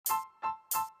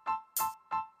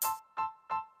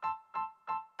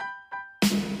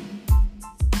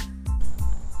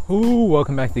Ooh,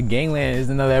 welcome back to Gangland. This is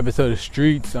another episode of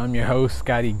Streets. I'm your host,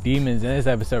 Scotty Demons. In this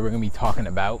episode, we're going to be talking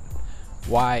about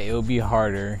why it will be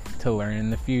harder to learn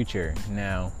in the future.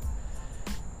 Now,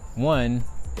 one,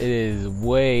 it is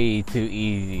way too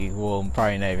easy. Well,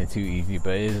 probably not even too easy,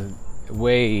 but it is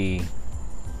way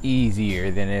easier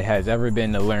than it has ever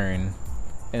been to learn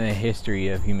in the history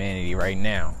of humanity right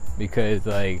now. Because,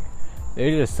 there's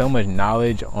just so much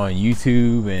knowledge on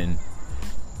YouTube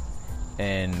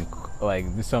and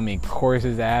there's so many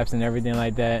courses, apps, and everything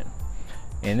like that.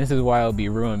 And this is why it'll be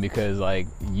ruined, because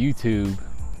YouTube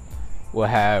will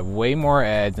have way more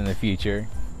ads in the future,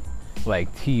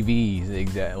 like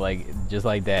TVs, just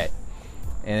like that.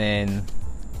 And then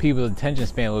people's attention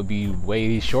span will be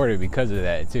way shorter because of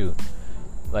that too.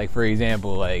 For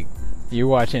example, you're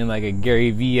watching a Gary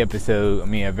Vee episode.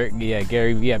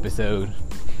 Gary Vee episode,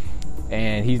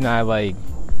 and he's not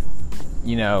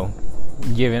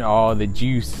giving all the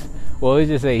juice. Well, let's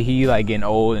just say he getting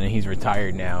old and he's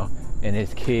retired now, and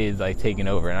his kids taking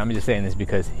over. And I'm just saying this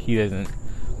because he doesn't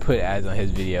put ads on his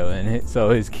video, and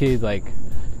so his kids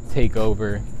take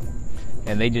over,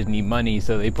 and they just need money,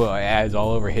 so they put ads all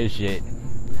over his shit.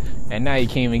 And now you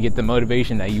can't even get the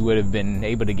motivation that you would have been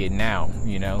able to get now.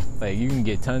 You can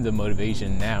get tons of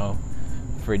motivation now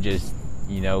for just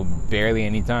barely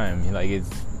any time. It's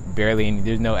barely any.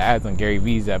 There's no ads on Gary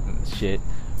Vee's shit.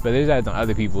 But there's ads on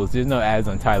other people's. There's no ads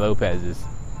on Ty Lopez's.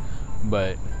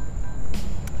 But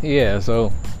yeah,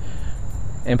 so,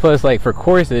 and plus for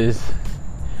courses,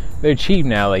 they're cheap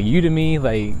now.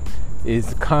 Udemy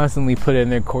is constantly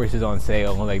putting their courses on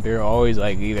sale. They're always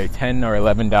either $10 or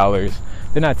 $11.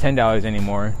 They're not $10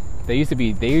 anymore. They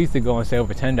used to go on sale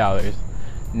for $10.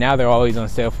 Now they're always on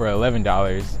sale for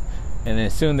 $11, and then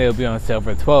soon they'll be on sale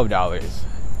for $12.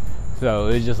 So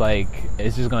it's just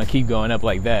it's just gonna keep going up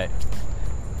like that.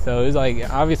 So it's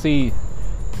obviously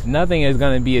nothing is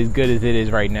going to be as good as it is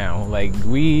right now.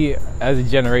 We as a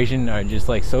generation are just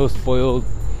so spoiled.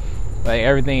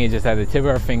 Everything is just at the tip of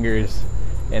our fingers,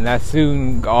 and that's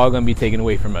soon all going to be taken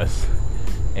away from us.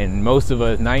 And most of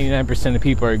us, 99% of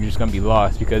people, are just going to be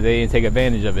lost because they didn't take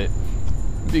advantage of it.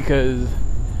 Because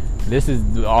this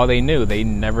is all they knew. They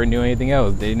never knew anything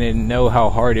else. They didn't know how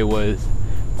hard it was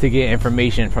to get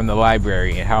information from the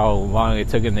library and how long it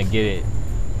took them to get it.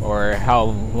 Or how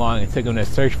long it took them to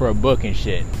search for a book and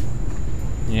shit.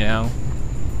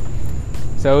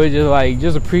 So it's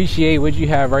just appreciate what you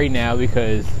have right now,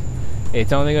 because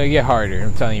it's only going to get harder.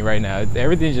 I'm telling you right now.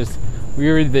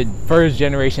 We were the first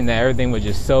generation that everything was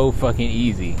just so fucking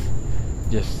easy.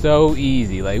 Just so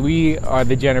easy. We are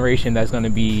the generation that's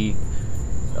going to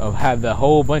have the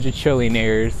whole bunch of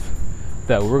trillionaires.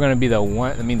 That we're going to be the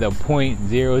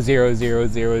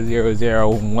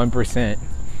 0.0000001%.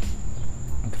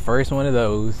 First one of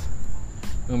those.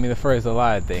 We're going to be the first of a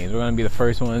lot of things. We're going to be the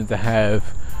first ones to have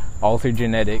altered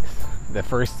genetics, the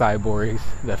first cyborgs,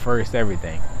 the first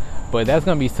everything. But that's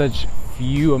going to be such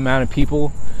few amount of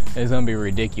people, it's going to be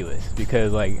ridiculous,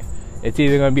 because it's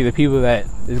either going to be the people that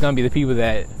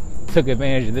took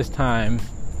advantage of this time,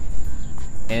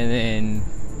 and then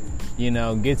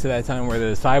get to that time where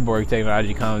the cyborg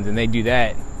technology comes and they do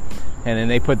that. And then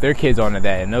they put their kids onto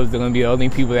that, and those are going to be the only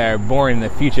people that are born in the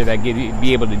future that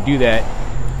be able to do that.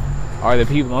 Are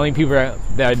the only people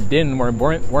that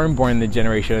weren't born in the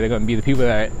generation? They're going to be the people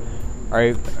that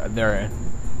are.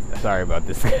 Sorry about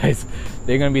this, guys.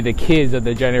 They're going to be the kids of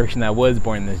the generation that was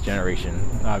born in this generation,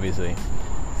 obviously.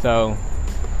 So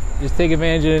just take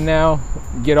advantage of it now.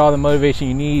 Get all the motivation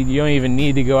you need. You don't even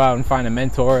need to go out and find a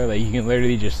mentor. You can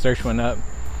literally just search one up.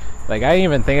 I didn't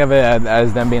even think of it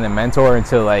as them being a mentor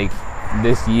until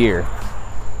this year,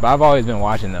 but I've always been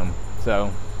watching them.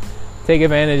 So take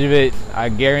advantage of it. I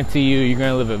guarantee you're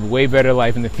going to live a way better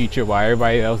life in the future, while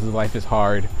everybody else's life is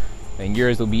hard, and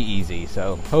yours will be easy.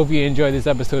 So hope you enjoyed this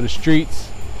episode of Streets.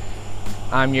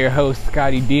 I'm your host,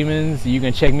 Scotty Demons. You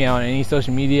can check me out on any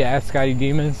social media at Scotty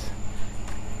Demons,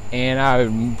 and I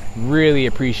would really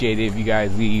appreciate it if you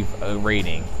guys leave a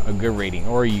good rating,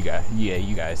 or you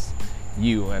guys,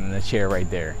 you in the chair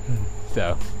right there.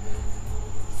 So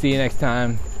see you next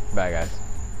time. Bye, guys.